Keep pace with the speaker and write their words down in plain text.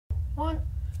One.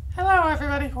 Hello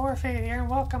everybody, Horfade here, and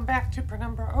welcome back to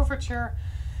Penumbra Overture.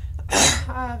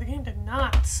 The game did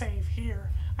not save here.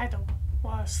 I had to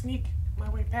sneak my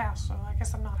way past, so I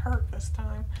guess I'm not hurt this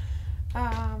time.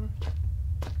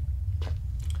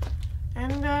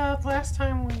 Last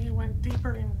time we went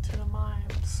deeper into the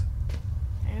mines.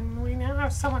 And we now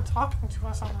have someone talking to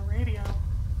us on the radio.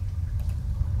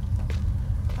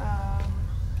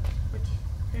 Which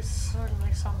is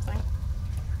certainly something.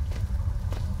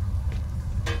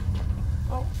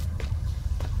 Oh.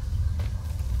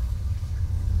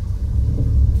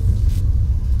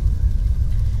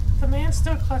 The man's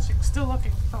still clutching, still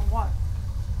looking for what?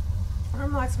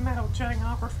 Armlights metal jutting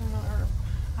upward from the earth.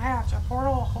 A hatch, a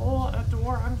portal, a hole, a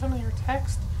door, unfamiliar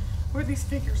text. Where are these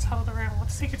figures huddled around? What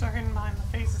secrets are hidden behind the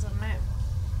faces of men?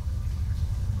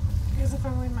 As if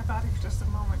I'm leaving my body for just a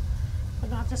moment, but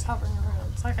not just hovering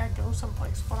around. It's like I go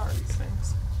someplace. What are these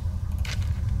things?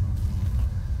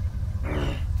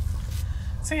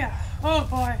 So yeah, oh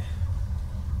boy.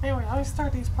 Anyway, I always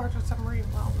start these parts with some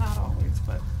reading. Well, not always,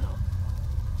 but no.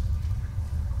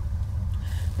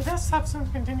 The test substance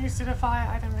continues to defy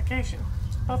identification.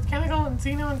 Both chemical and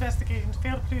xeno investigations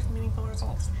fail to produce meaningful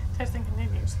results. Testing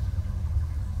continues.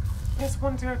 Test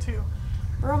 102.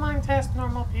 Bromine test,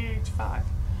 normal pH 5.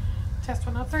 Test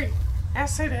 103.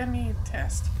 Acid amide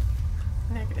test.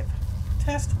 Negative.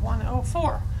 Test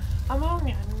 104.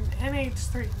 Ammonia,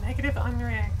 NH3. Negative,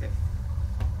 unreactive.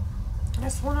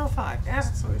 Test 105.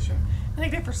 Acid solution.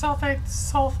 Negative for sulfate,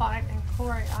 sulfide, and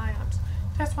chlorate ions.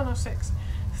 Test 106.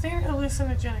 Standard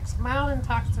hallucinogenics. Mild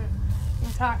intoxicant.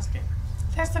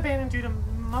 Test abandoned due to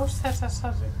most test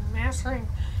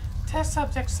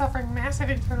subjects suffering massive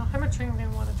internal hemorrhaging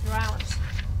within 1 to 2 hours.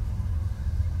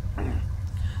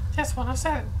 Test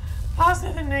 107.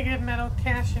 Positive and negative metal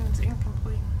cations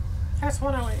incomplete. Test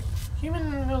 108.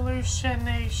 Human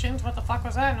hallucinations. What the fuck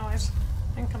was that noise?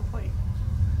 Incomplete.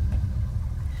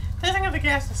 Testing of the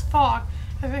gaseous fog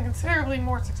has been considerably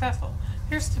more successful.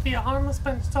 Appears to be a harmless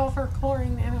blend of sulfur,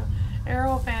 chlorine, and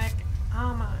aromatic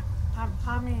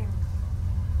amine.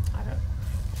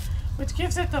 Which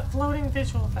gives it the floating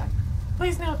visual effect.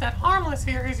 Please note that harmless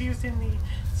here is used in the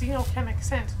xenochemic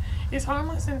sense. It is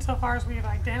harmless insofar as we have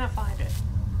identified it.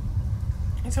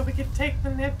 And so we could take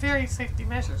the necessary safety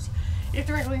measures. If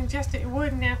directly ingested, it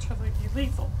would naturally be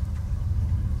lethal.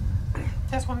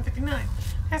 Test 159.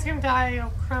 Potassium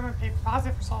diochromate,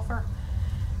 positive for sulfur.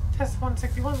 Test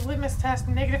 161. Litmus test,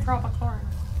 negative for alpha-chlorine.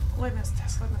 Litmus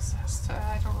test.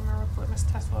 I don't remember what the litmus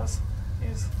test was.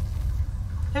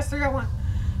 Test 301.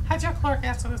 Hydrochloric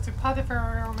acid listed positive for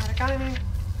aromatic amine.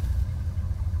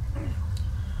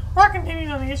 Work continues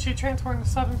on the issue of transporting the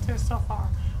substance so far.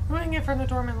 Removing it from the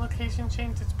dormant location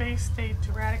changed its base state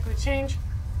to radically change,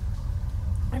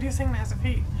 reducing massive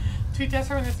heat. 2 deaths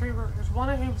were in the 3 workers, one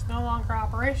of whom is no longer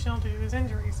operational due to his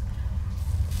injuries.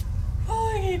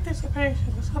 Following heat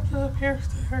dissipation, the substance appears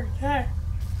to every day.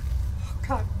 Oh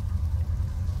god.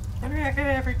 Unreacted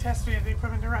at every test we have the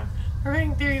equipment to run.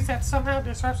 Revealing theories that somehow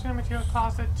disruption of material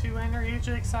caused it to enter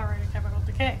hugely accelerated chemical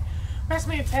decay. We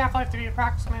estimate its half-life to be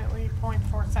approximately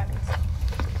 0.4 seconds.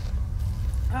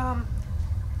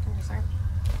 Interesting.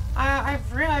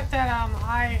 I've realized that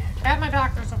I had my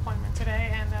doctor's appointment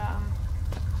today, and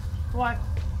what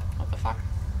the fuck?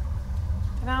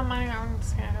 And now my own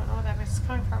skin. I don't know where that is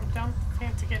coming from. Don't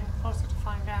fancy getting closer to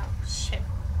find out. Shit.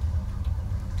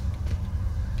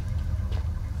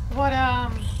 What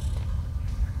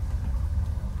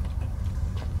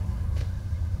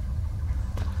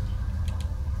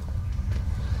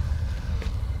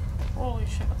holy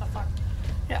shit, what the fuck?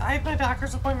 Yeah, I had my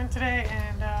doctor's appointment today,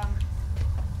 and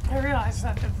I realized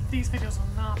that these videos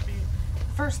will not be,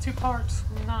 the first 2 parts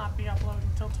will not be uploaded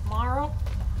until tomorrow.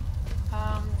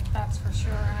 That's for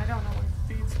sure, and I don't know if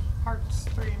these parts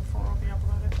 3 and 4 will be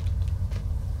uploaded.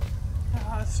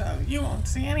 So you won't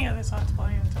see any of this Let's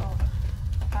Play until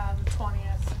the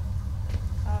 20th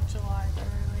of July, at the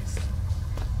very least.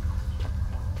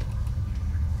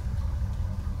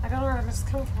 I don't know where this is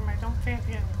coming from. I don't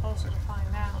fancy getting closer to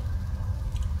find out.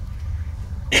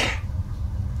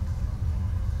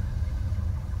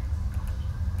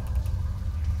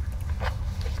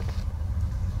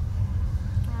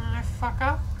 I fuck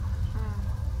up?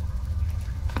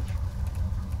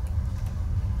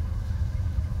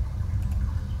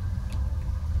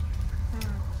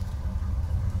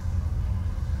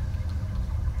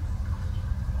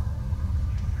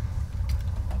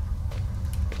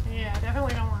 Yeah,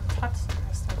 definitely don't want to touch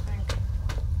this, I think.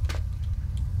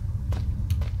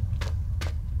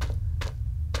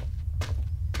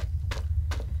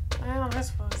 Well,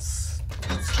 this was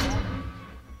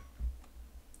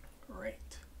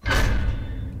great.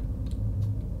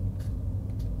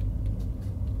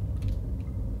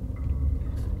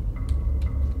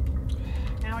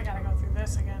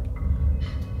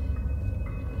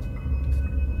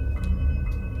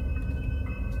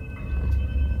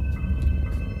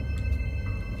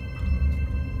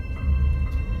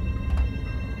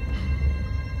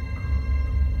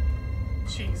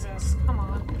 Jesus, come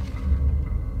on.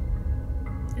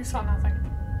 You saw nothing.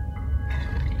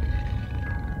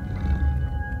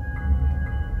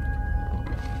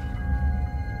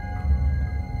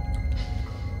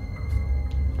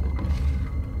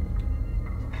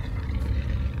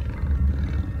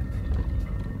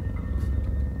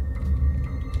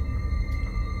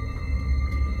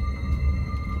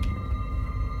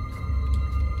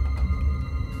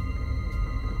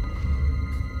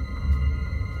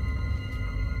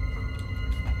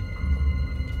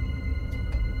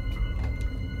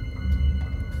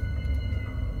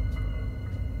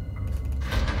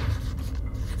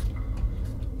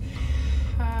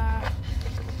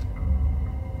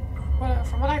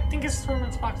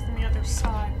 Instrument's box on the other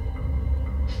side.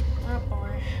 Oh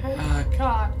boy.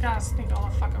 God, gotta sneak all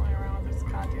the fucking way around with this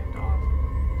goddamn dog.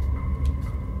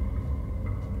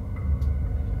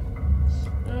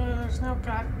 There's no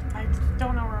god. I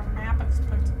don't know where a map of this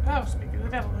place. Oh, speaking of the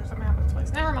devil, there's a map of this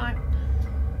place. Never mind.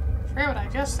 Forget what I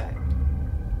just said.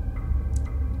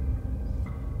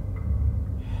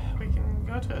 We can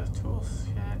go to the tool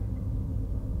shed.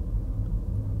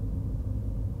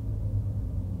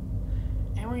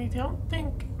 And we don't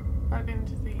think I've been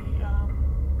to the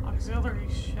auxiliary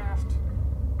shaft.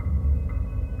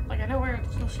 Like, I know we were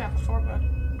at the tool shaft before, but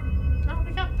no,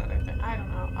 we got that, I think. I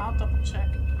don't know. I'll double check.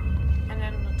 And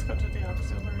then let's go to the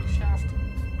auxiliary shaft.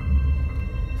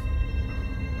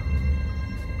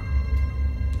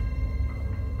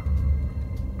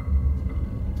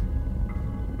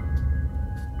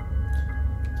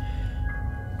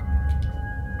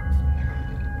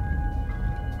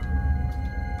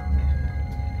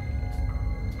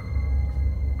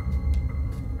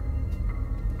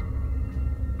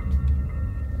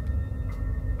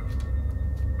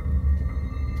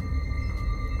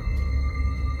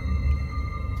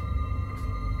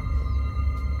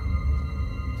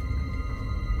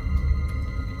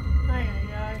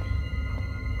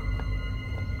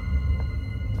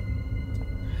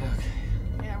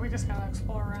 Just gotta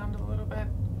explore around a little bit.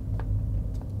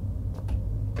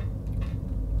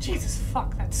 Jesus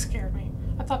fuck, that scared me.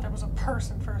 I thought there was a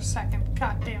person for a second.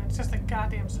 God damn, it's just a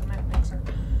goddamn cement mixer.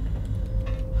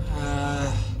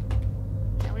 Yeah,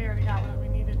 we already got what we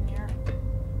needed in here.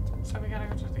 So we gotta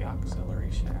go to the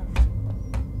auxiliary shaft.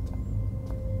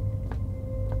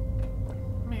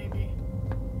 Maybe.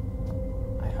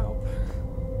 I hope.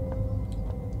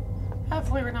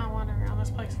 Hopefully we're not wandering around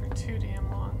this place for too damn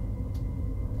long.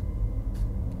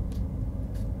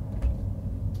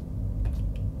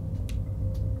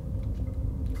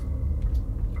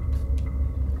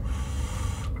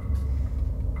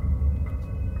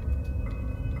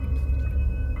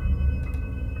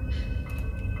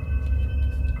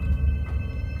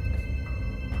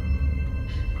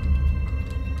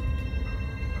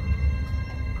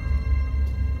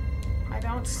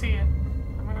 See it.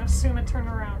 I'm gonna assume it turned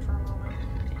around for a moment.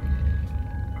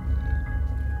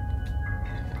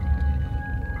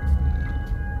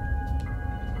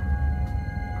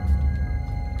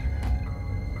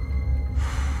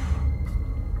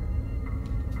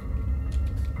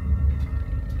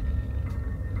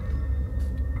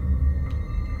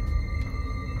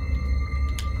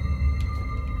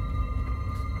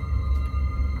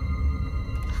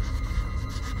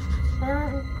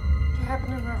 What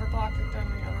happened to whoever blocked it down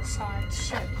the other side?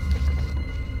 Shit.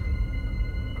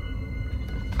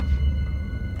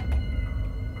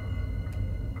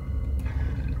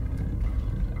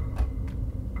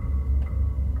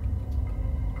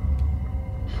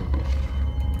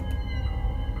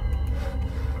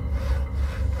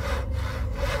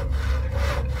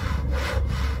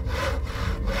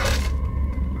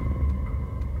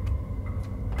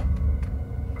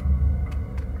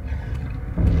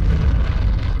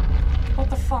 What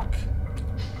the fuck?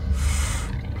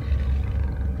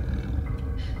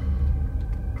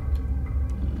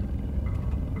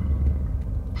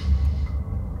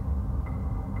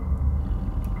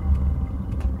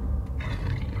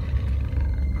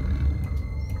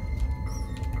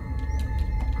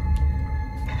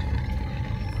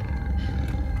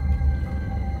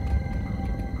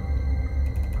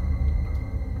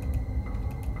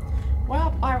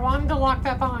 Well, I wanted to lock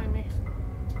that behind me.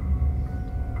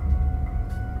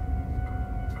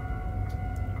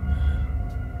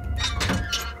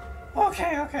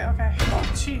 Okay.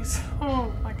 Oh, jeez.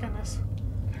 Oh, my goodness.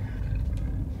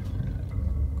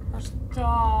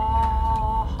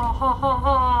 Ha ha ha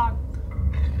ha.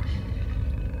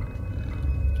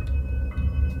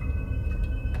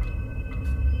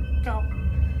 Go.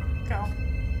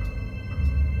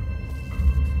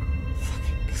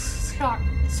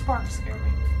 Fucking spark scared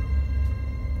me.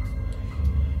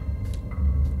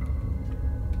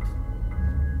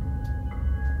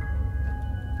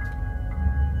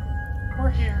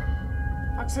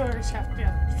 auxiliary shaft,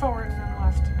 yeah, forward and then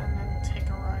left, and then take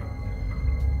a right.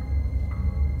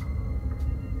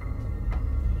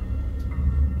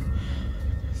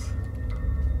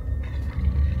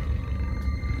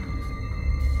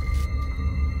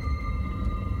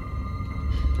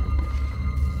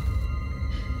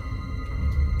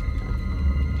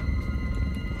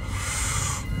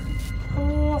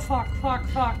 Oh, fuck, fuck,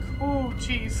 fuck. Oh,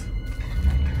 jeez.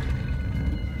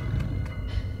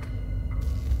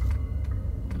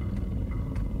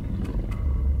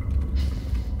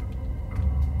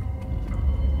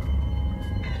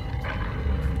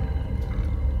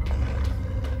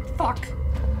 Fuck.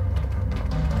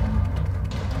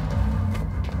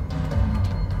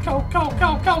 Go, go,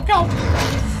 go, go, go!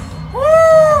 Woo!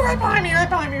 Right behind me, right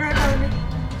behind me, right behind me.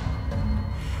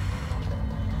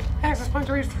 Access point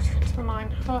to reach to the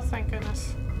mine. Oh, thank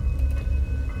goodness.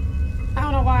 I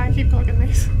don't know why I keep clicking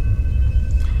these.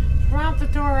 Around the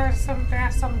door, I just something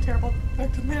fast, something terrible.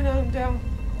 Like the man on him down.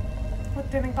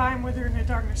 Standing by him, withering in the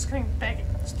darkness, screaming, begging.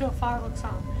 Still, Father looks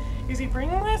on. Is he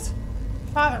bringing this?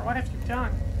 Father, what have you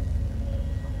done?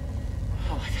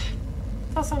 Oh my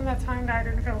god. Tell someone that time I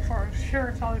didn't go for it. Sure,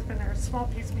 it's always been there. A small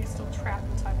piece of me is still trapped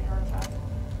inside the artifact.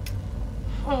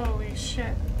 Holy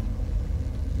shit.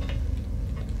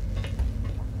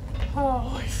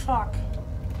 Holy fuck.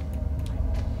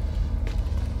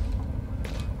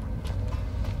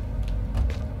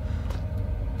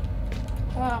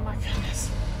 Oh my goodness.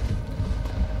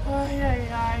 Ay, ay,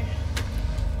 ay.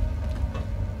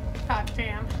 God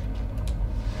damn.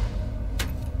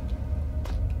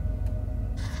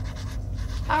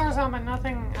 Power's on, but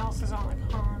nothing else is on the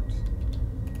comms.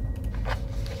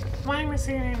 Mining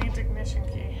machine needs ignition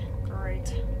key.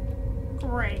 Great.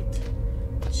 Great.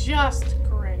 Just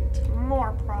great.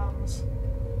 More problems.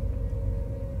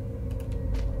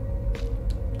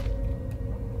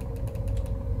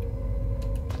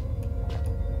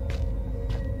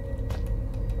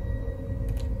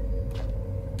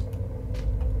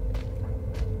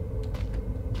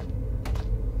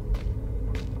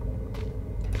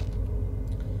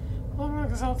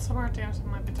 Results somewhere damage that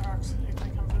might be dark, so they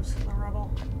can come loose from the rubble.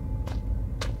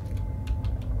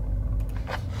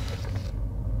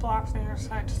 Blocks on the other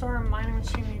side. Store a mining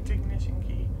machine needs ignition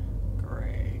key.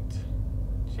 Great.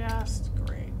 Just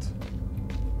great.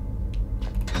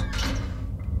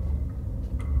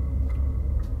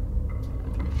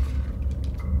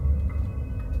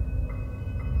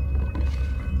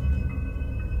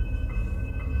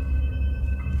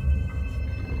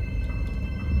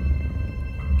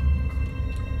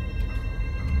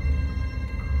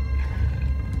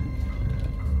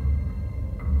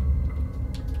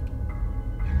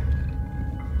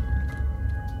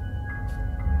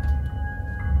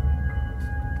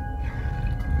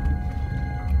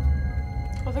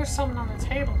 There's something on the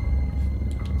table.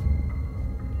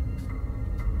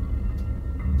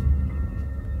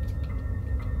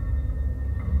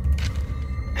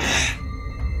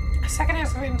 Second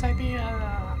excavation type B,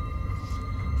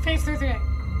 phase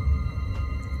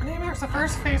 338. Name marks the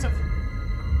first phase of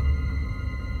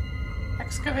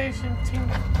excavation team.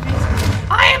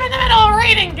 I am in the middle of a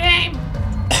reading game!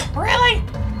 Really?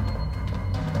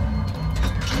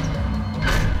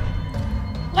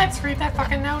 Let's read that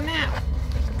fucking note now.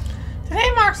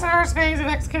 Today marks the first phase of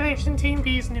Excavation Team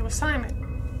B's new assignment,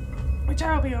 which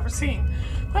I will be overseeing.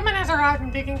 Equipment has arrived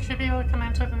and digging should be able to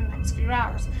commence within the next few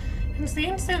hours. Since the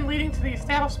incident leading to the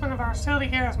establishment of our facility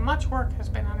here, as much work has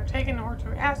been undertaken in order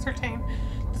to ascertain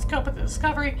the scope of the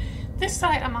discovery. This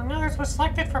site, among others, was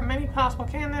selected from many possible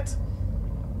candidates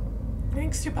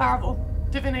thanks to powerful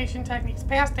divination techniques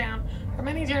passed down for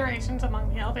many generations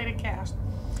among the elevated caste.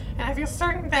 And I feel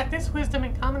certain that this wisdom,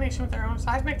 in combination with our own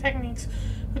seismic techniques,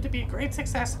 would be a great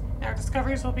success, and our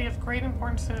discoveries will be of great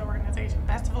importance to the organization.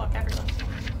 Best of luck, everyone.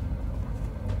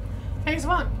 Phase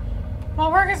 1.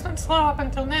 While work has been slow up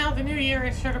until now, the new year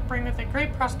is sure to bring with it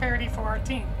great prosperity for our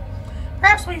team.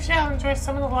 Perhaps we shall enjoy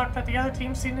some of the luck that the other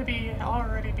teams seem to be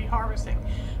already harvesting.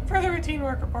 Further routine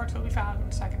work reports will be found in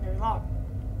the secondary log.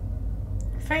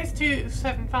 Phase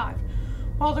 275.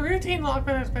 While the routine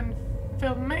logbook has been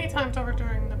filled many times over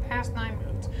during the past 9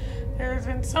 moons, there has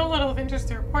been so little of interest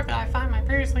to report that I find my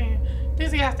previously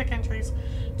enthusiastic entries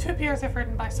to appear as if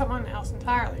written by someone else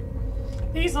entirely.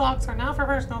 These logs are not for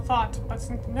personal thought, but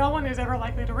since no one is ever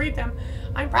likely to read them,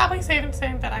 I'm probably safe in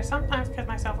saying that I sometimes kid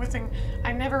myself wishing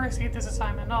I never received this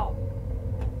assignment at all.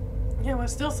 It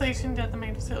was still stationed at the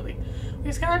main facility. We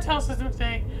discovered tunnel system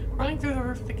today running through the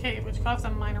roof of the cave, which caused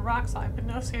a minor rock slide, but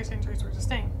no serious injuries were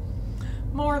sustained.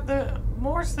 More's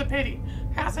the pity.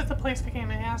 Perhaps if the place became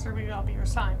a hazard, we would all be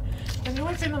resigned. The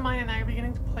noise in the mine and I are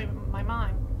beginning to play with my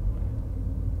mind.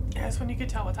 That's when you could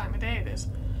tell what time of day it is.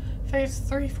 Phase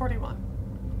 341.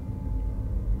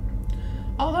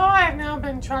 Although I have now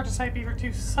been in charge of Site B for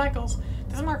 2 cycles,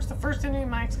 this marks the first entry in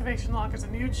my excavation log as a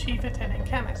new chief attendant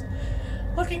chemist.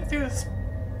 Looking through the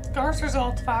scarce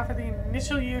results file for the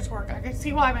initial year's work, I could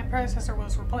see why my predecessor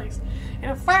was replaced. In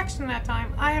a fraction of that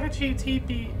time, I have achieved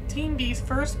Team B's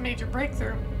first major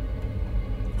breakthrough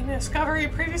in the discovery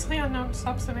of previously unknown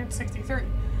substance 63.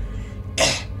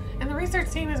 And the research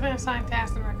team has been assigned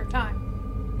tasks in record time.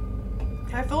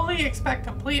 I fully expect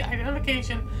complete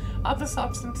identification of the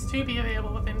substance to be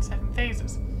available within 7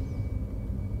 phases.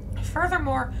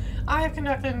 Furthermore, I have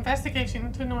conducted an investigation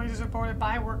into noises reported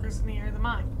by workers in the area of the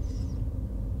mine,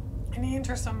 in the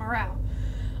interest of morale.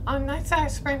 On nights that I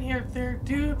spent here, there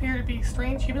do appear to be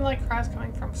strange human-like cries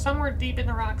coming from somewhere deep in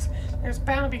the rocks. There's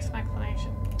bound to be some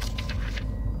explanation.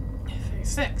 Phase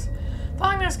 6.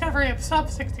 Following the discovery of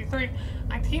Sub-63,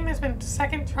 my team has been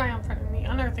second triumphant in the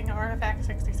unearthing of Artifact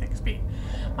 66B.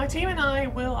 My team and I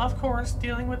will, of course,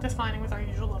 dealing with this finding with our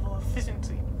usual level of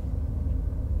efficiency.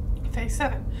 Phase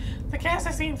 7. The cast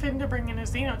has seen fit to bring in a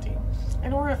Xeno team,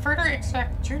 in order to further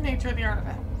extract the true nature of the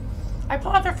artifact. I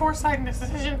applaud their foresight in this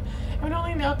decision, and would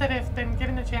only note that if been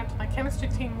given a chance, my chemistry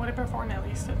team would have performed at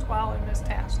least as well in this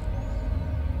task.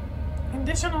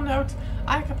 Additional notes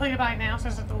I have completed by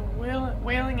analysis of the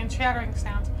wailing and chattering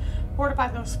sounds reported by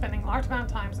those spending large amount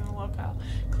of time in the locale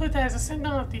include that as a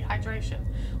symptom of dehydration.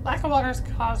 Lack of water has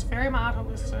caused very mild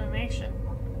hallucination,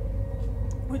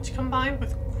 which combined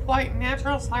with quite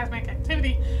natural seismic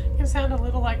activity can sound a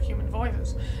little like human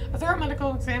voices. A thorough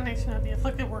medical examination of the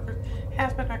afflicted workers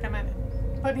has been recommended.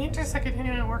 But in the interest of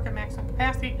continuing to work at maximum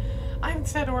capacity, I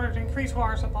instead ordered to increase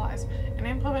water supplies and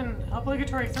implement an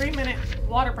obligatory 3-minute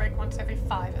water break once every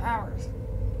 5 hours.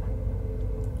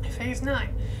 Phase 9.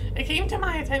 It came to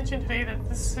my attention today that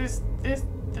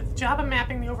the job of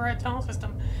mapping the overhead tunnel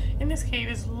system in this cave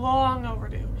is long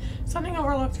overdue, something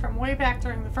overlooked from way back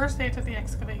during the first stage of the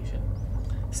excavation.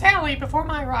 Sadly, before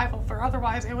my arrival, for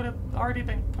otherwise it would have already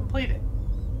been completed.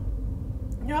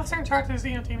 The officer in charge of the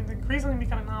Xeno team is increasingly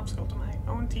becoming an obstacle to my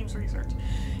own team's research.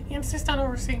 He insists on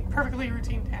overseeing perfectly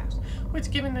routine tasks, which,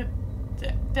 given the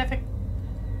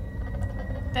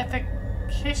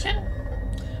defecation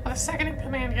of a second in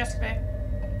command yesterday,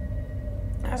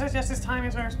 I suggest his time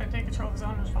is better spent taking control of his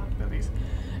own responsibilities.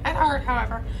 At heart,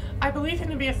 however, I believe him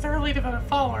to be a thoroughly devoted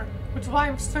follower, which is why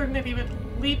I'm certain that he would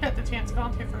leap at the chance to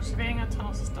volunteer for surveying a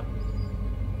tunnel system.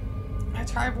 I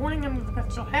tried warning him of the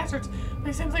potential hazards, but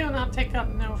he simply will not take up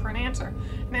no for an answer,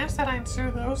 and asked that I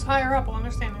ensure those higher up will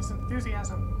understand his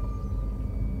enthusiasm.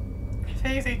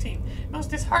 Phase 18.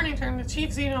 Most disheartening turn, the Chief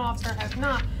Xeno Officer has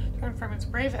not turned from its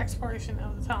brave exploration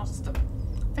of the tunnel system.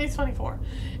 Phase 24.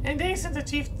 In days since the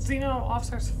Chief Xeno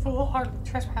Officer's foolhardy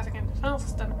trespassing into the tunnel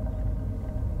system,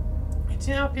 which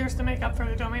now appears to make up for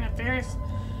the domain of various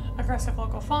aggressive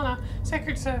local fauna,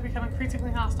 secrets have become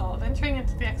increasingly hostile. Venturing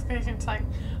into the excavation site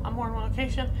on more than one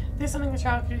location, this is something the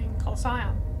child could keep a close eye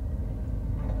on.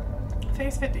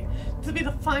 Phase 50. This will be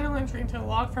the final entry into the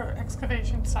log for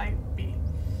excavation site B.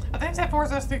 Events that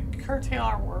force us to curtail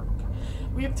our work.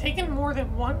 We have taken more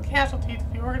than one casualty to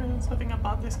the organisms living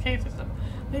above this cave system,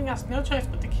 leaving us no choice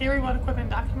but to carry what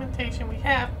equipment and documentation we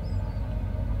have,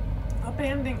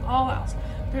 abandoning all else.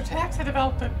 The attacks have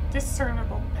developed a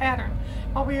discernible pattern,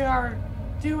 while we are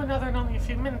due another in only a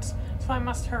few minutes, so I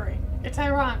must hurry. It's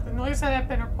ironic, the noises that have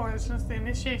been reported since the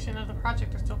initiation of the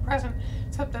project are still present,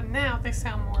 except that now they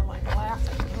sound more like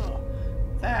laughter. Ugh.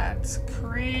 That's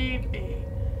creepy.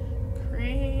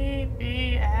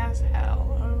 Creepy as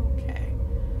hell. Okay.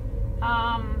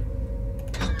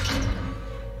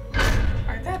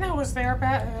 Alright, that note was there,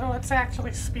 but let's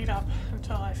actually speed up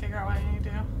until I figure out what I need to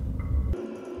do.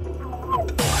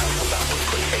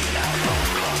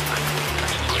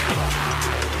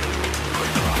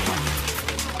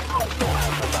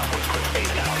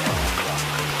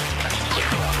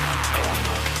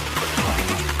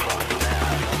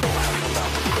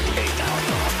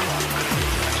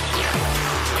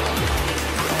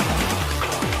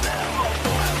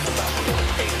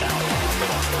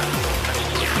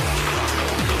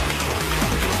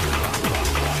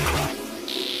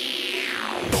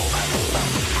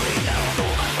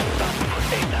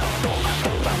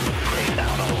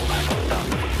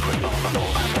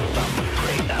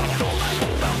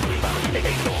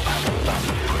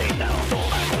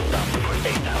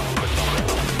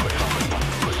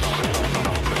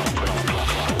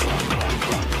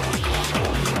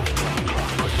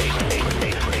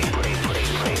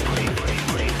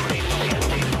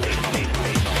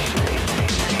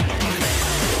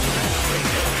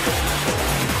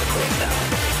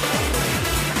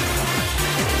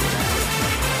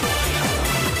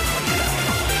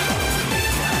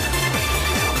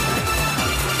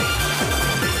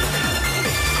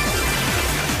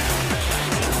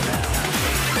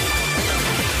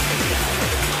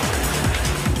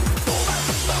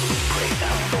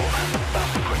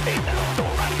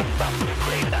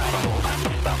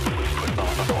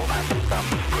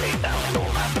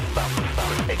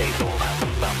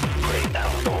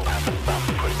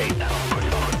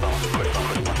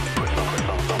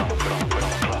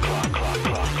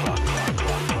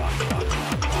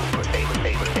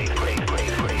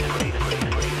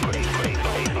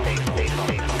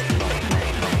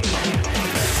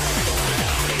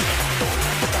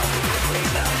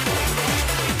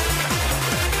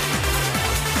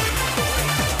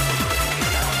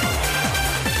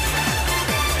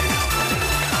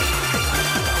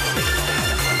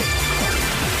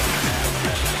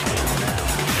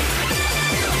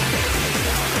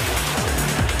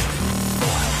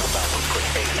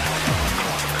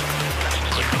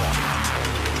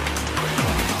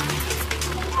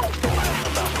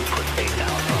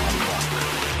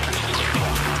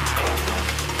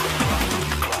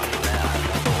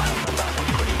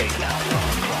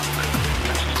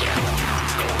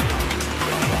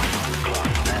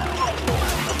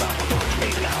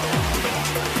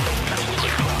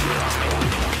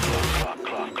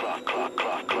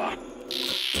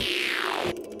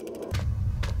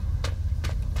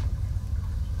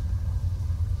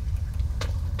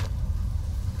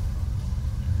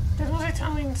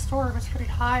 main store was pretty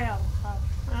high up.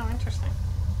 Oh, interesting.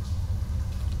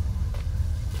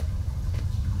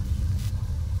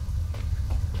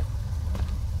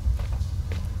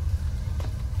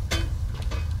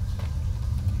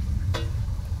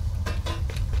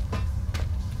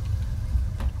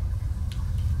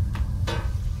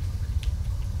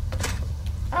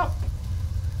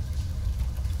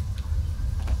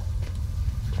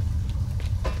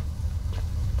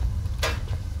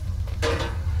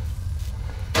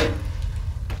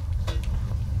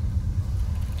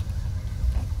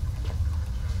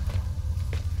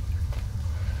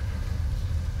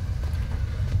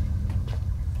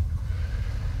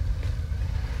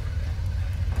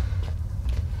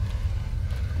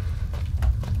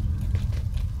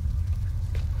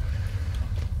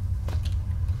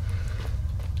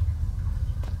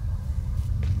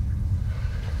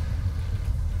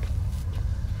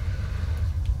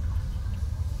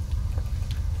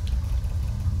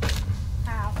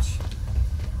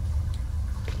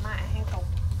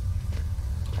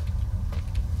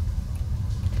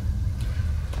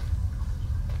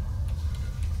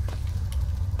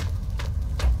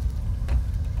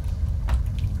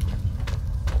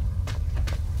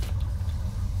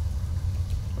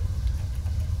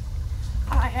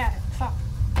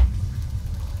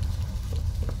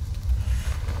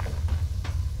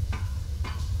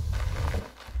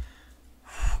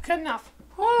 Good enough.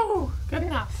 Woo! Good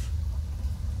enough.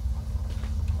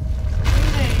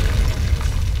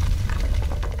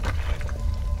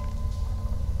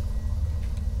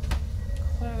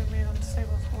 Clearly made unstable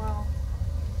as well.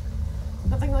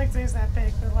 Nothing like these that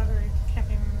big. The library can't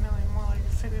be a million more like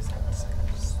the cities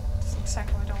and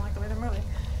second. I don't like the way they're moving.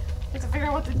 We have to figure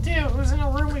out what to do. It was in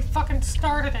a room we fucking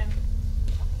started in.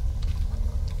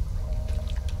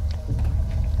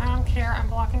 I don't care. I'm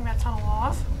blocking that tunnel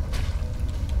off.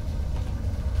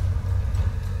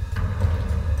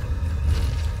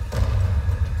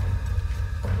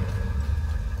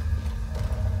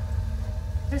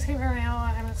 This came very ill.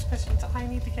 I have suspicions. I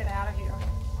need to get out of here.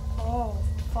 Oh,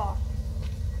 fuck.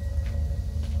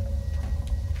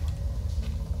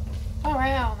 Oh,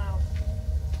 hell no.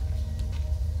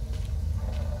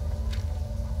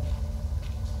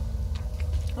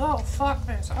 Oh, fuck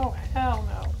this. Oh, hell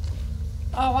no.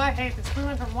 Oh, I hate this. We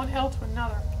went from one hell to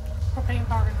another. Propane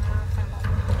bargain.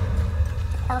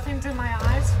 Parfum's in my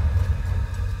eyes.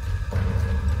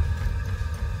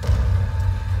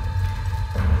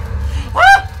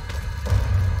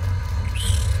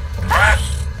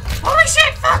 Holy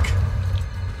shit, fuck!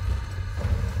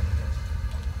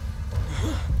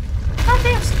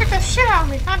 Goddamn, scared the shit out of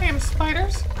me. Goddamn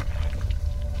spiders.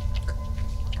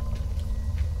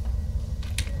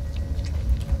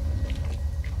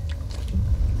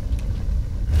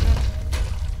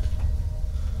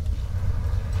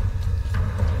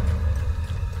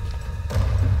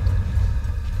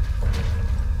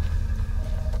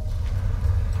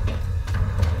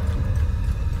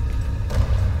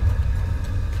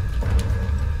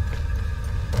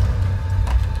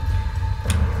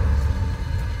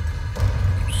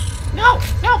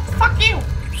 No, fuck you!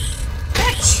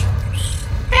 Bitch!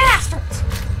 Bastards!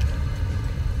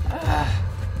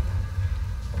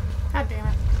 God damn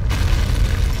it.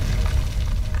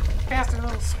 Bastard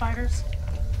little spiders.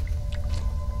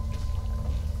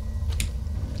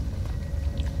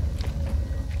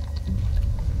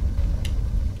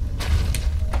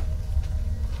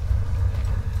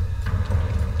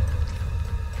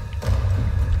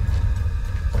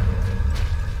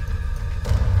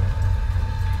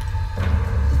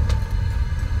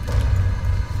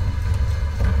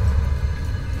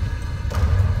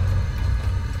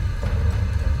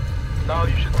 Now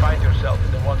you should find yourself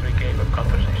in the watery cave of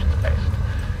conversation best,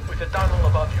 with a tunnel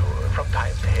above you from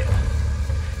times ahead.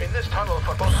 In this tunnel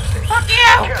for both sakes. Fuck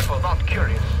you! Careful, not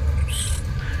curious.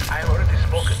 I have already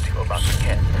spoken to you about the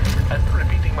cat, and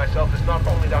repeating myself is not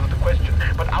only out of the question,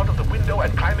 but out of the window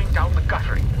and climbing down the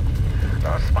guttering.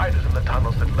 There are spiders in the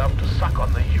tunnels that love to suck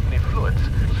on the humid fluids,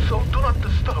 so do not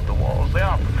disturb the walls. They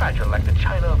are fragile like the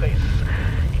china vase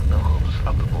in the hooves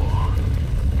of the bull.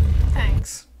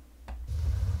 Thanks.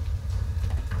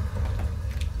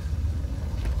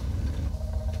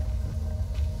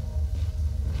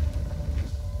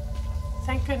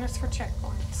 Thank goodness for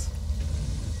checkpoints.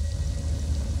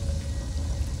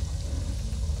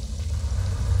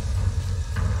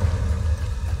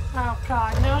 Oh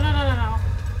god, no.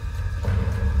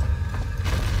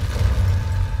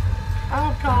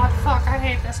 Oh god, fuck, I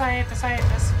hate this.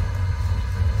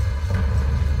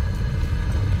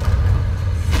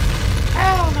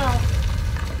 Hell no.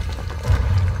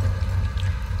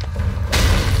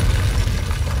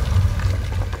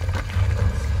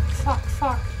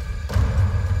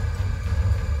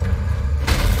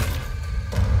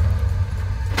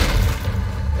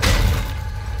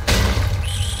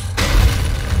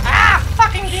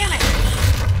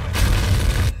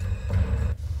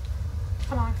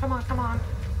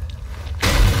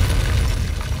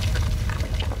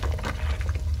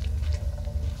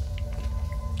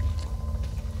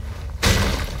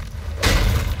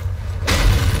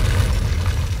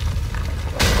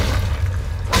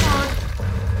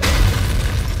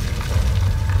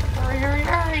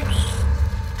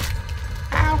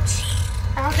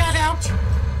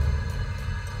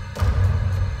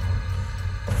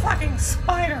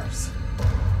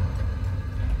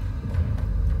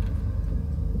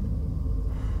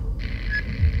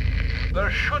 There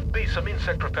should be some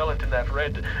insect repellent in that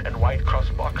red and white cross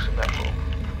box in that room.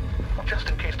 Just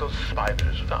in case those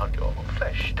spiders found your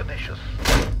flesh delicious.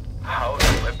 How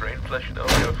does my brain flesh know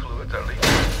your fluids are leaking?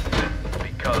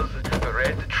 Because the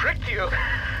red tricked you.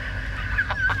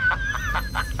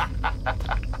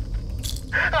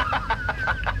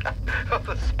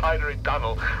 The spidery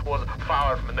tunnel was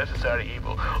far from a necessary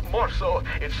evil. More so,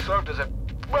 it served as a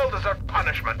well-deserved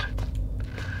punishment.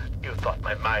 You thought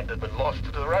my mind had been lost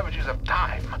to the ravages of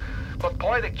time, but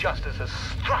poetic justice has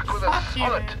struck with a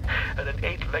sonnet and an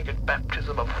eight-legged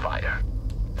baptism of fire.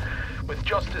 With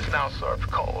justice now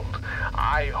served cold,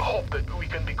 I hope that we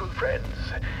can be good friends.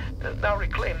 Now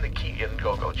reclaim the key and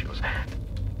go-go juice.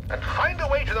 And find a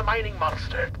way to the mining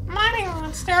monster. Mining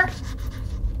monster?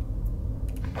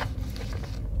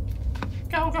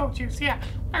 Go-go juice, yeah.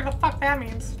 Whatever the fuck that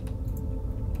means.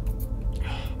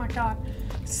 Oh my god.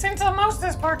 Since most of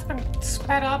this part's been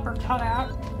sped up or cut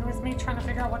out, with me trying to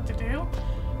figure out what to do,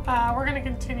 we're gonna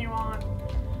continue on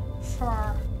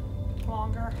for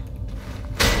longer.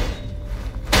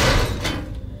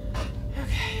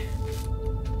 Okay.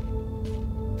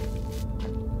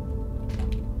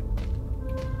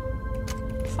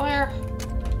 Flare.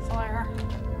 Flare.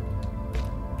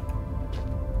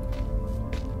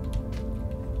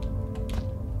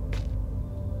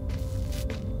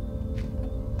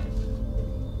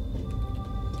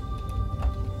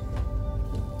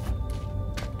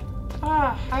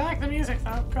 I like the music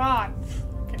though. God,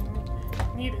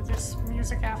 fucking needed this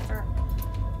music after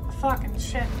the fucking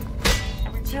shit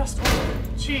that we just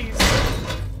went. Jeez.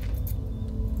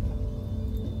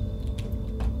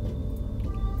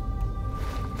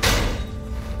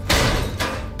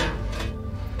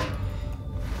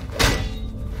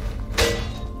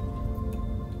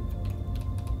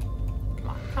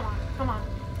 Come on.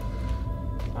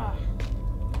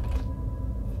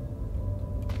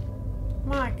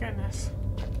 My goodness.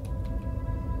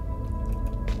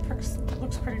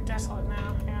 Looks pretty desolate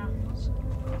now, yeah.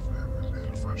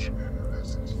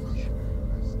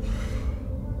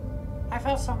 I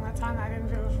felt something that time that I didn't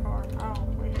feel before. Oh,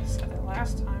 we said it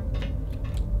last time.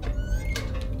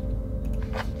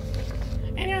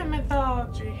 Inuit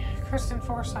mythology. Kristen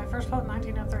Forsyth, first poet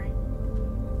 1903.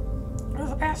 Over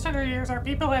the past 100 years, our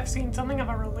people have seen something of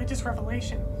a religious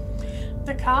revelation.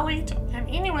 The Kali and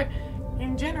Inuit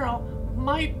in general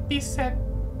might be said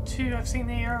to have seen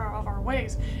the error of our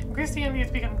ways, and Christianity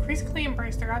has become increasingly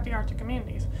embraced throughout the Arctic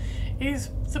communities. It is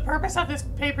the purpose of this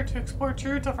paper to explore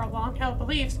truths of our long-held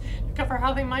beliefs to cover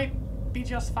how they might be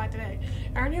justified today.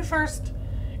 In our new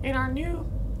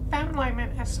found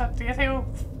enlightenment as such, the essay will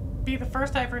be the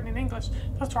first I've written in English,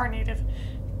 close to our native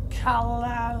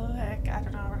Kalaalleq. I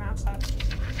don't know how to pronounce that.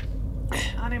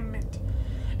 Animate.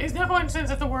 It is no coincidence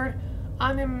that the word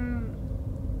I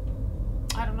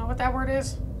don't know what that word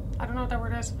is.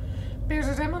 Bears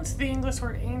resemblance to the English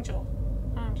word angel.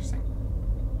 Oh, interesting.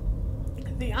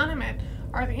 The animate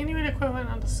are the Inuit equivalent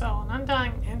of the soul, an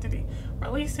undying entity,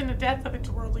 released in the death of its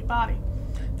worldly body.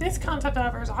 This concept,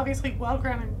 however, is obviously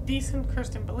well-grounded in decent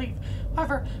Christian belief.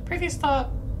 However, previous thought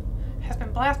has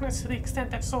been blasphemous to the extent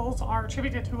that souls are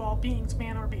attributed to all beings,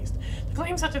 man or beast. To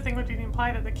claim such a thing would be to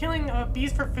imply that the killing of a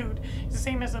beast for food is the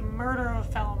same as the murder of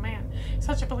a fellow man.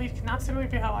 Such a belief cannot simply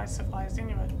be held by civilized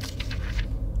Inuit.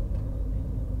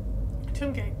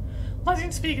 Tombgate.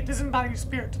 Legends speak a disembodied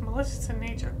spirit, malicious in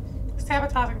nature,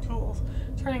 sabotaging tools,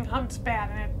 turning hunts bad,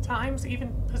 and at times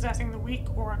even possessing the weak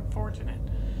or unfortunate.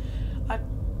 A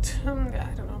Tombgate,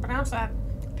 I don't know how to pronounce that,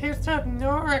 appears to have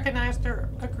no recognized or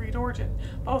agreed origin,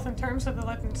 both in terms of the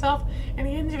legend itself and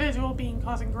the individual being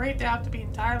causing great doubt to be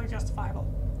entirely justifiable.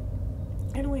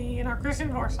 And we, in our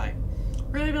Christian foresight,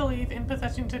 really believe in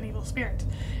possessions and evil spirits.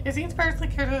 It seems perfectly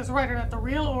clear to this writer that the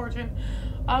real origin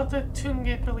of the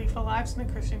Tombgate belief lies in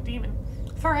the Christian demon.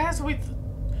 For as we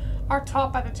are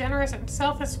taught by the generous and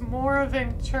selfless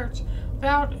Moravian Church,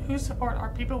 without whose support our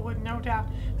people would no doubt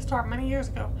start many years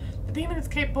ago, the demon is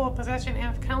capable of possession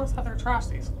and of countless other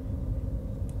atrocities.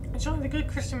 And only the good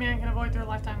Christian man can avoid their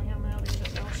lifetime humility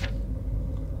and devotion.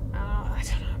 I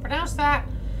don't know how to pronounce that.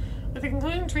 With the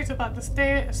conclusion treats about the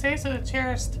status of the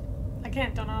cherished,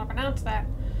 again, don't know how to pronounce that,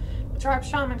 the tribe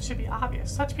shaman should be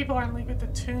obvious. Such people are in league with the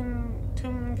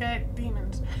Tombgate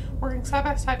demons, working side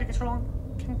by side to control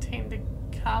and contain the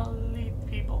Kali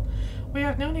people. We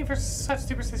have no need for such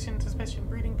superstition and suspicion,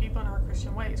 breeding people in our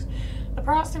Christian ways. The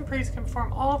Protestant priest can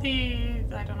perform all the,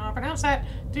 I don't know how to pronounce that,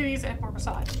 duties and more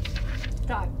besides.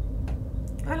 God.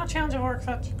 I don't challenge a work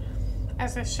such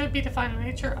as this should be defined the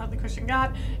nature of the Christian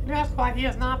God, and to ask why he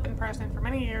has not been present for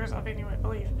many years of Inuit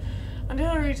belief.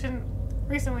 Until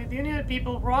recently, the Inuit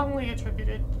people wrongly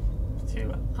attributed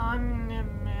to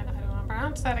Animate, I don't know how to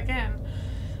pronounce that again,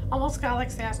 almost godlike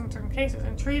status in certain cases,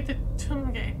 and treat the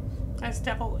Tunge as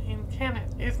devil incarnate.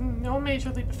 It is no major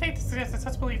leap of faith to suggest that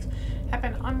such beliefs have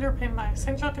been underpinned by a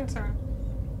central concern.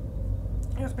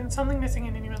 There's been something missing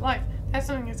in Inuit life. That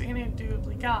something is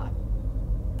indubitably God.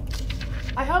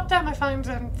 I hope that my findings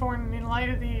are informed in light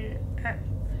of the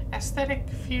aesthetic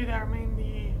view that remain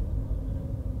the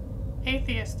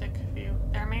atheistic view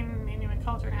that remain in Inuit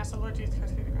culture and ask the Lord Jesus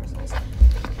Christ to be merciful.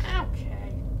 Okay.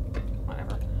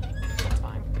 Whatever. That's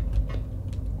fine.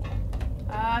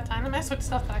 Time to mess with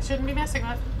stuff that I shouldn't be messing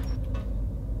with.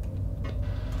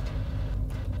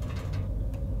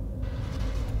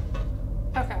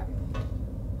 Okay.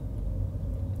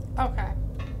 Okay.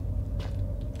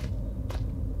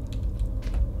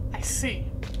 I see.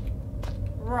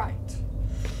 Right.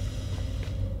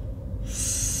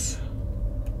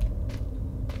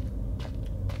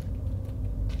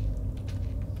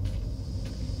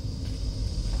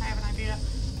 I have an idea.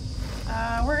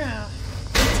 We're gonna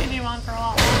continue on for a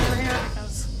lot longer here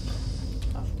because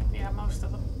of, yeah, most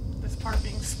of this part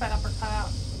being sped up or cut out.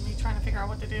 And me trying to figure out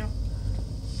what to do.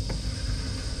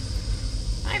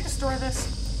 Can I destroy this?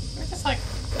 Can I just like...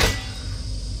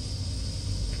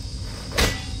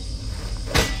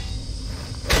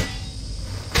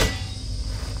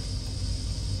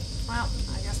 Well,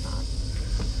 I guess not.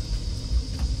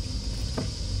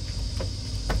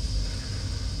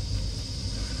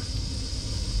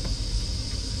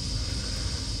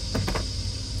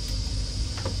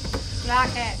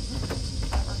 Lock it.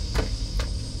 Whatever.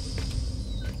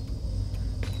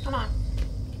 Come on.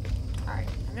 Alright,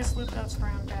 and this loop goes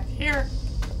around back here.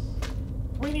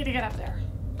 We need to get up there,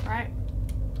 right?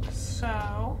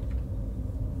 So...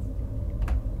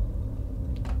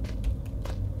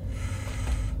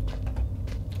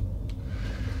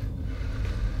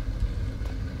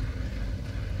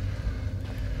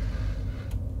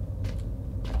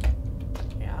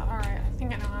 yeah, alright, I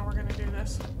think I know how we're gonna do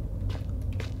this.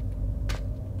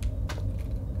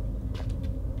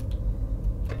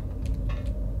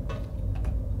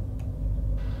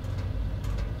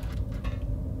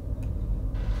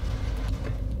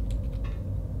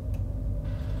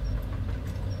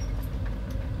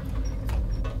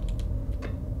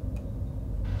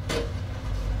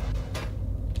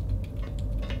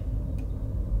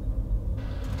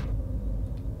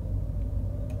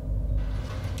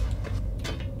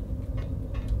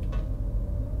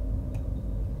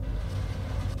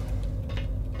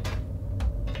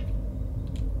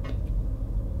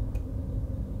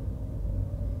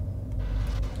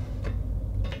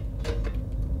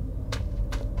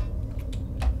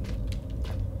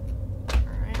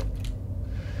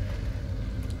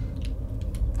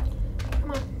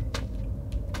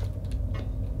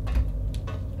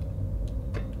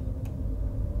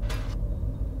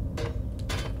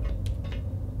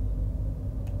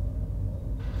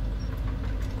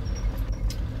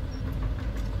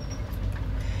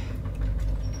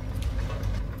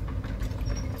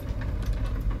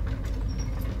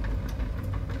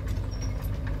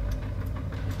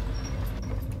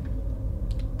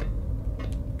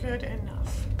 Good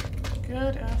enough.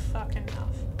 Good fuck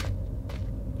enough.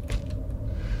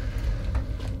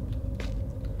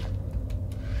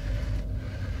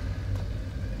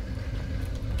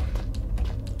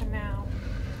 And now.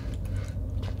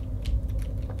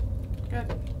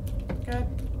 Good. Good.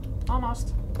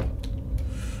 Almost.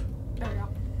 There we go.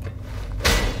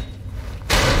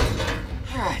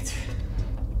 Alright.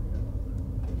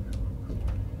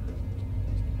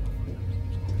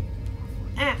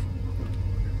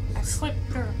 I slipped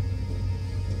through.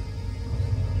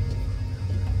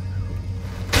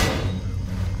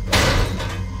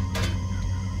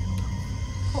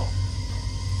 Cool.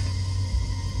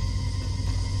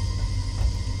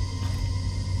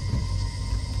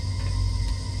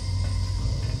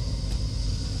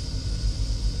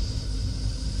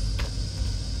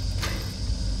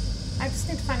 I just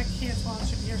need to find a key as well. It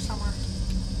should be here somewhere.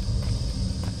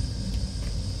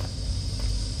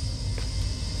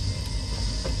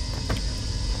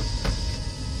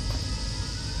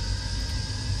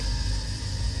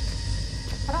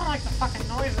 I don't like the fucking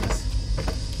noises.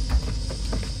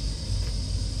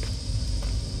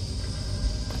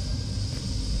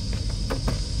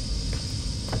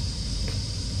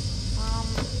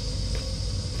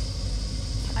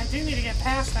 I do need to get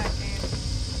past that game.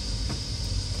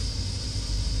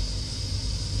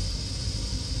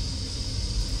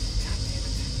 God damn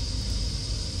it.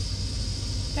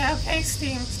 Yeah, okay,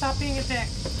 Steam, stop being a dick.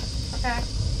 Okay?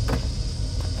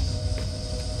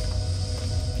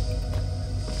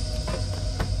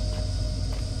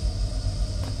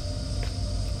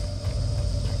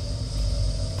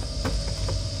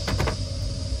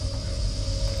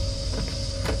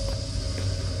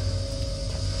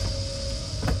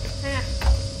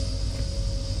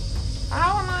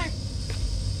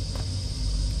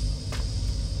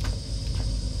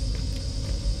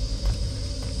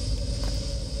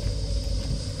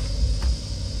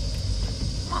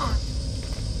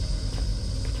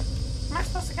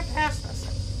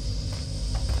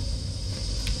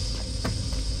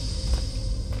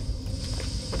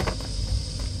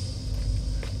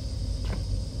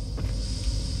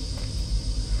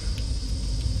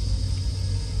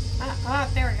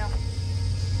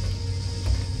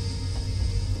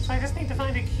 just need to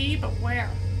find a key, but where?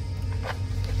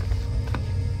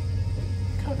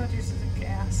 Coco uses a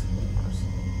gas, of course.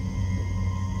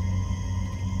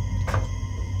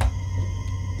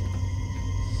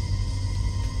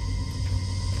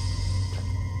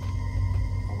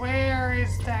 Where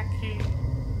is that key?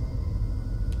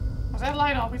 Was that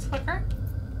light always flicker?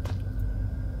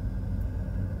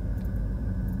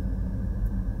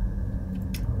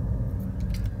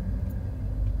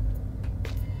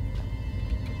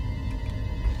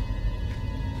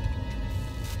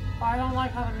 I don't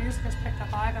like how the music is picked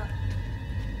up either.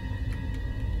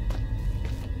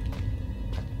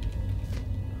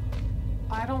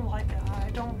 I don't like it. I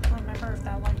don't remember if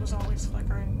that light was always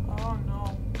flickering. Oh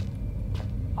no.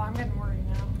 Oh, I'm getting worried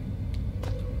now.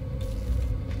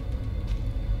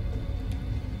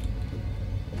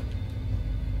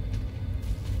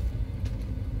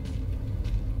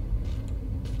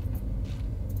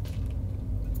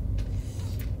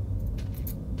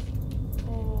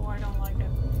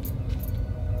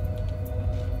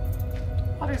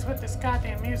 With this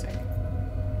goddamn music.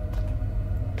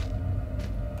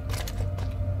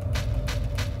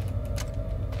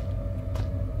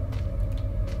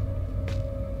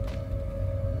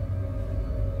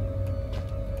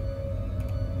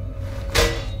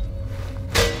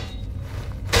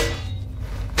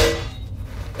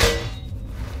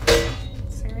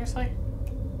 Seriously?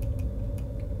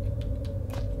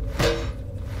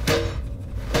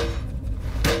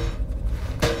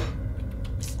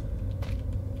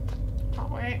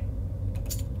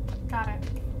 Got it.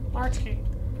 Large key.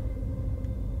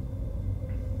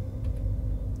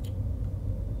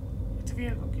 It's a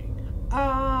vehicle key.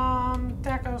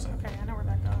 That goes. Okay, I know where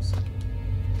that goes.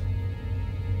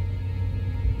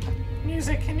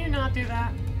 Music, can you not do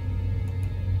that?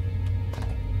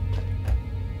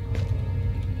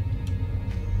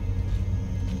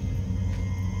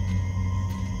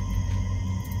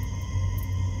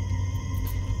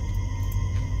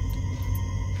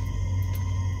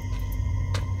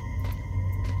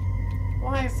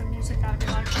 Why is the music gotta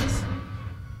be like this?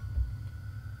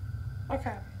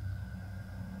 Okay.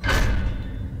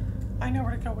 I know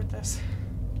where to go with this.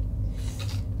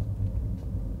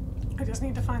 I just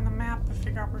need to find the map to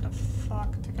figure out where the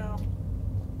fuck to go.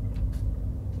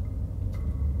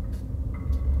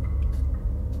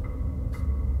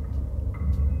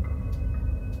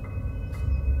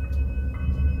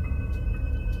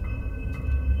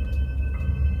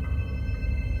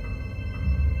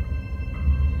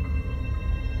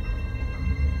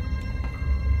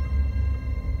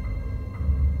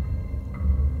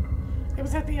 It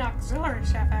was at the auxiliary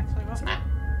shaft, actually, wasn't it?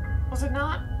 Was it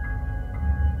not?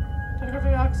 Did I go to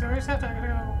the auxiliary shaft? I gotta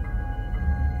go.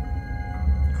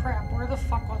 Crap, where the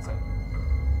fuck was it?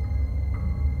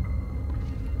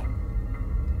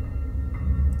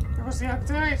 There was the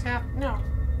auxiliary shaft. No.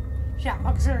 Yeah,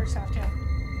 auxiliary shaft, yeah.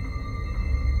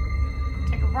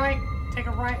 Take a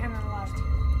right, and then left.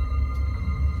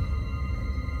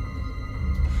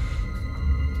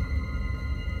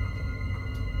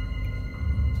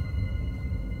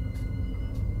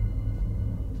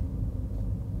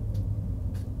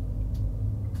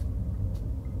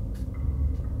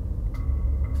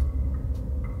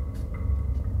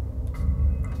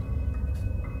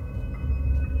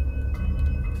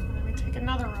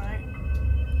 Another right.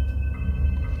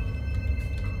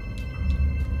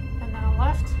 And then a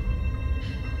left.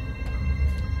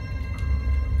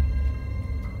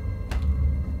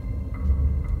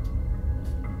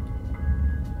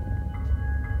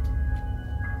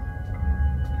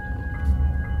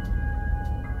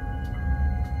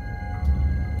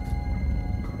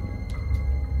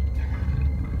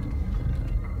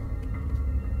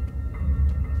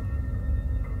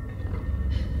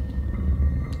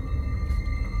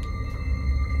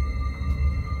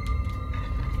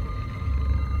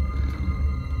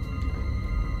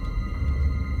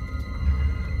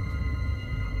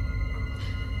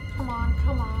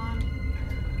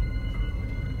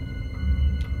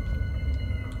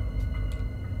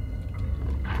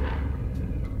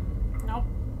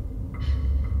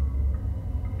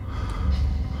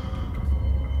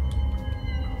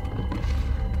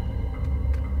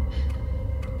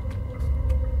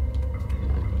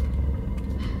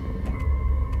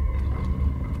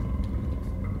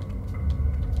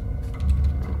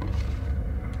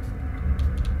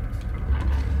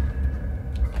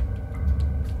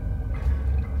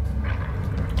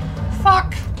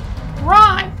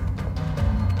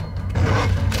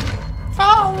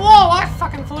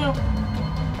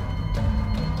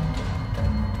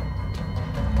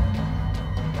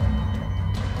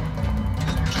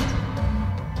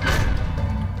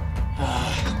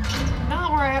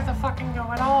 have to fucking go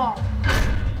at all.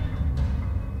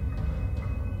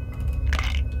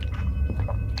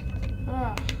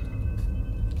 Ugh.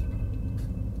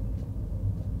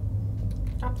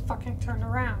 Not fucking turned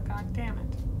around, god damn it.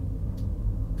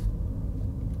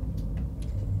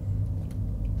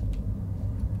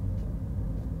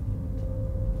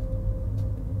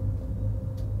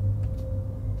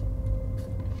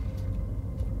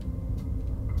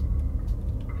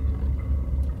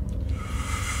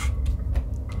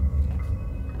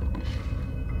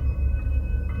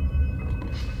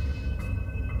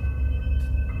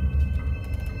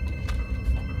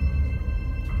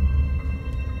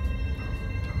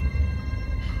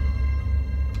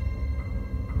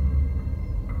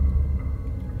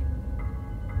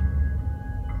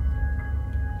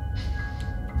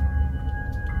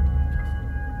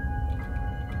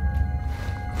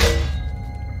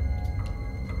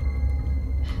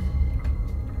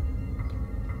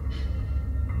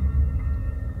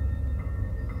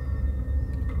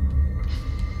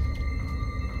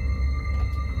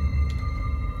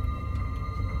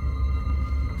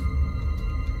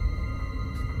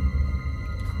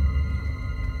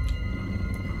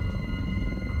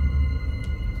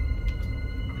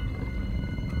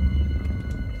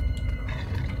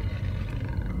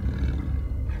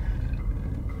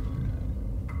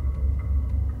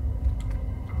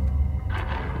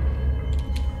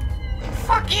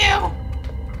 Fuck you!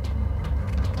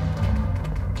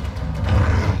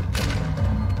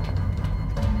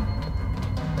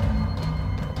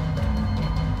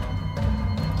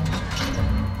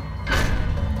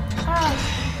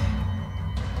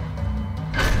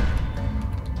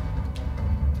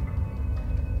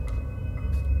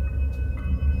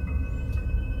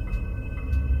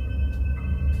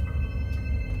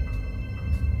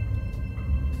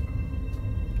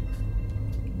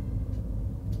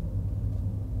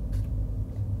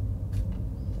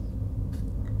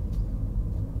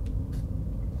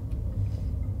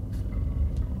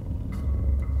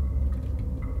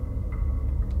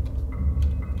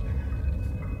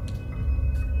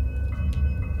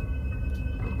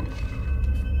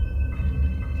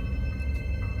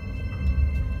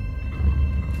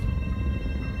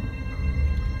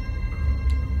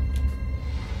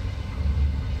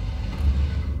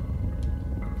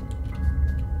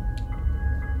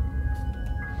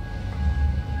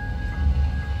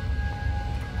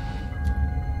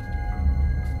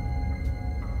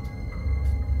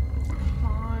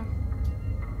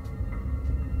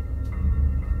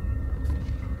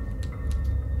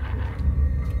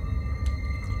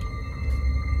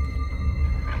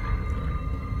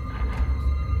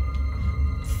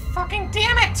 Fucking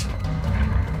damn it!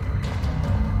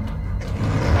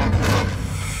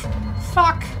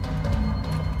 Fuck.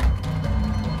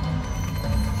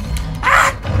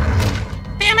 Ah!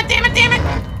 Damn it, damn it, damn it!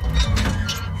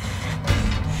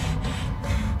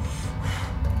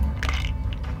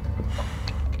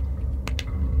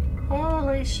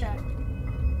 Holy shit.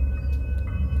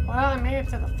 Well, I made it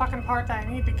to the fucking part that I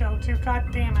need to go to.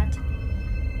 God damn it.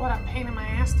 What a pain in my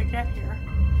ass to get here.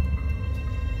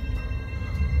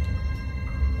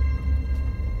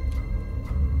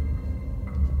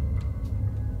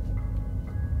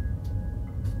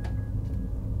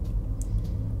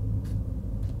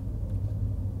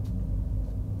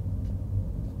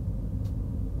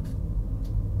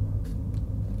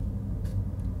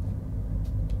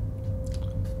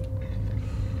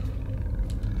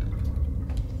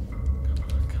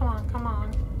 Come on, come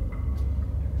on.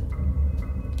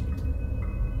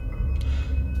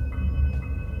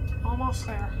 Almost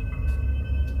there.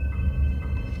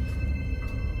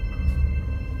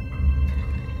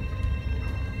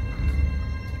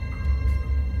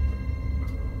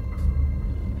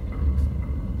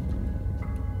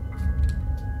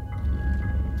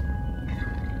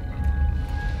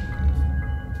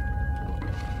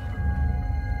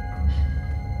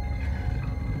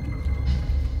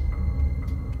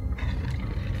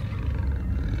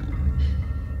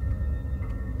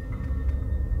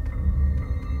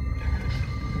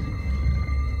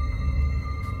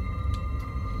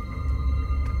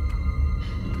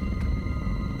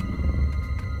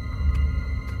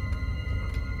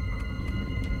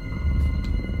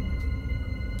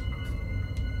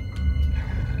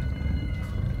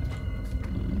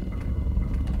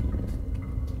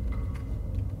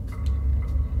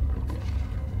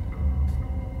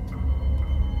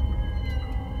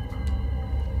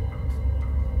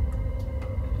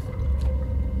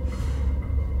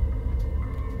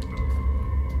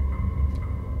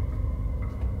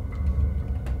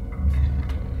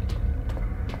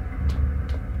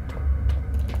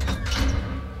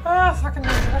 Fucking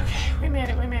made it. Okay, we made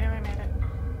it, we made it.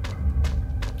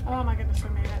 Oh my goodness, we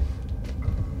made it.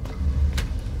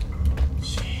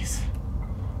 Jeez.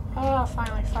 Oh,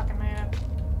 finally fucking made it.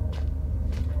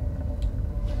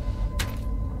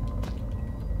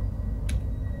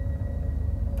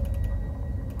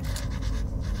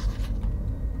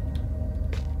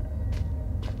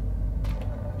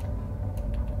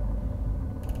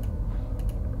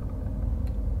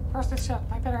 First it's shut.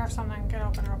 I better have something I can get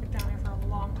open or I'll be down here for a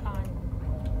long time.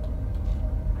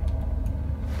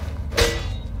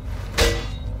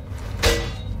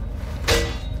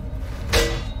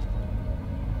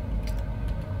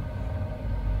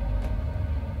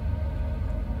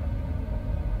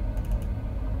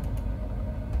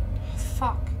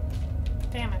 Fuck.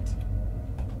 Damn it.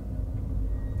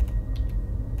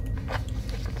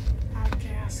 Out of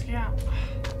gas, yeah.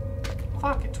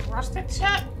 Fuck, it's rusted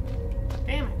shut?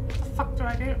 Damn it. What the fuck do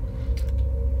I do?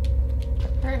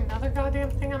 Is there another goddamn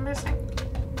thing I'm missing?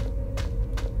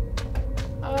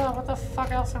 Oh, what the fuck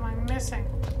else am I missing?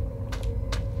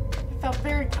 I felt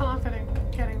very confident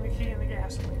getting the key in the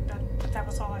gasoline. That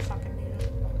was all I fucking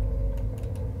needed.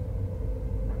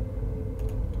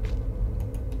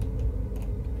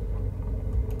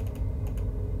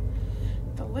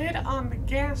 The lid on the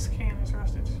gas can is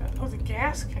rusted shut. Oh, the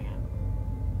gas can.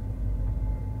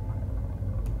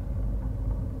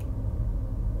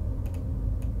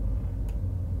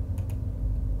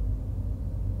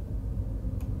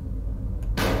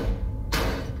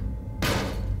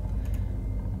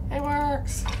 It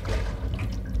works.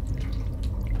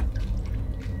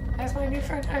 As my new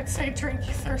friend I'd say, drink,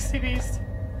 you thirsty beast.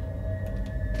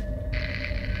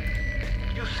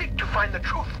 You seek to find the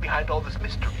truth behind all this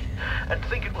mystery, and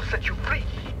think it will set you free.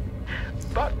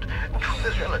 But truth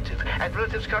is relative, and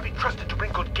relatives cannot be trusted to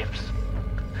bring good gifts.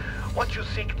 What you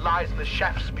seek lies in the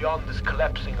shafts beyond this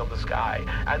collapsing of the sky,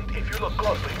 and if you look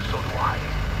closely, so do I.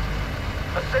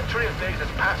 A century of days has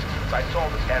passed since I saw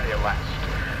this area last.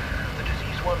 The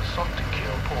diseased ones sought to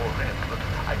kill poor Red, but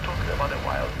I took them on a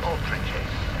wild poultry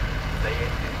chase. They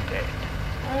ended dead.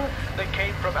 They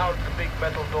came from out the big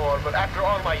metal door, but after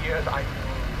all my years, I knew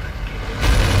the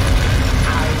game.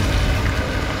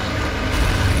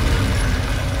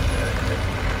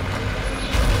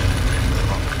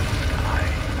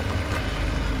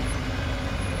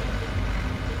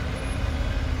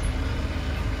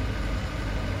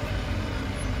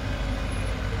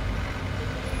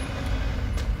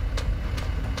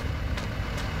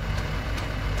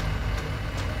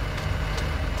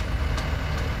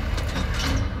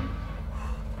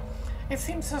 It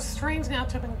seems so strange now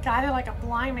to have been guided like a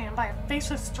blind man by a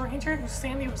faceless stranger whose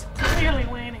sanity was clearly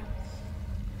waning.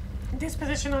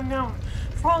 Disposition unknown.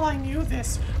 For all I knew,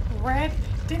 this Red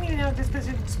didn't even have a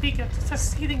disposition to speak of, just a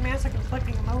seething mass of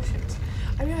conflicting emotions.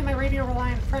 I knew that my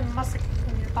radio-reliant friend must have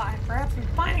been nearby, and perhaps in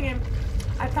finding him,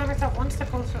 I found myself one step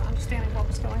closer to understanding what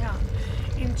was going on.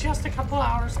 In just a couple of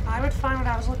hours, I would find what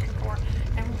I was looking for,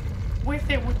 and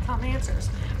with it would come answers.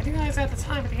 I didn't realize at the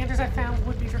time, but the answers I found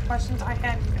would be for questions I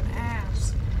hadn't even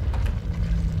asked.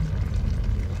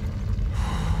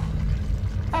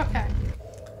 Okay.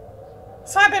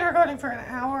 So I've been recording for an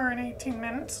hour and 18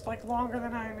 minutes, like longer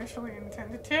than I initially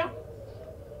intended to.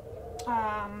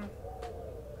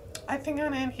 I think I'm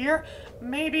gonna end here.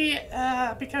 Maybe,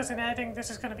 because in editing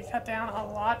this is gonna be cut down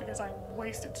a lot because I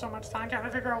wasted so much time trying to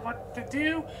figure out what to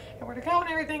do and where to go and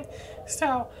everything.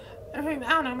 So, I mean, I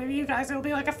don't know, maybe you guys, it'll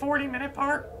be like a 40-minute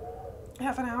part,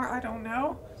 half an hour, I don't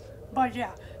know. But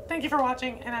yeah, thank you for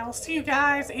watching, and I will see you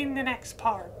guys in the next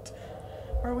part,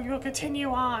 where we will continue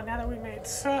on now that we made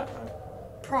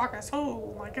progress.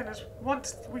 Oh my goodness,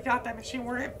 once we got that machine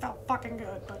working, it felt fucking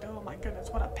good, but oh my goodness,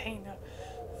 what a pain to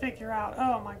figure out.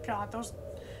 Oh my god, those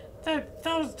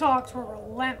dogs were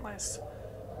relentless.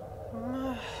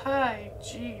 Hi,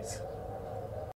 jeez.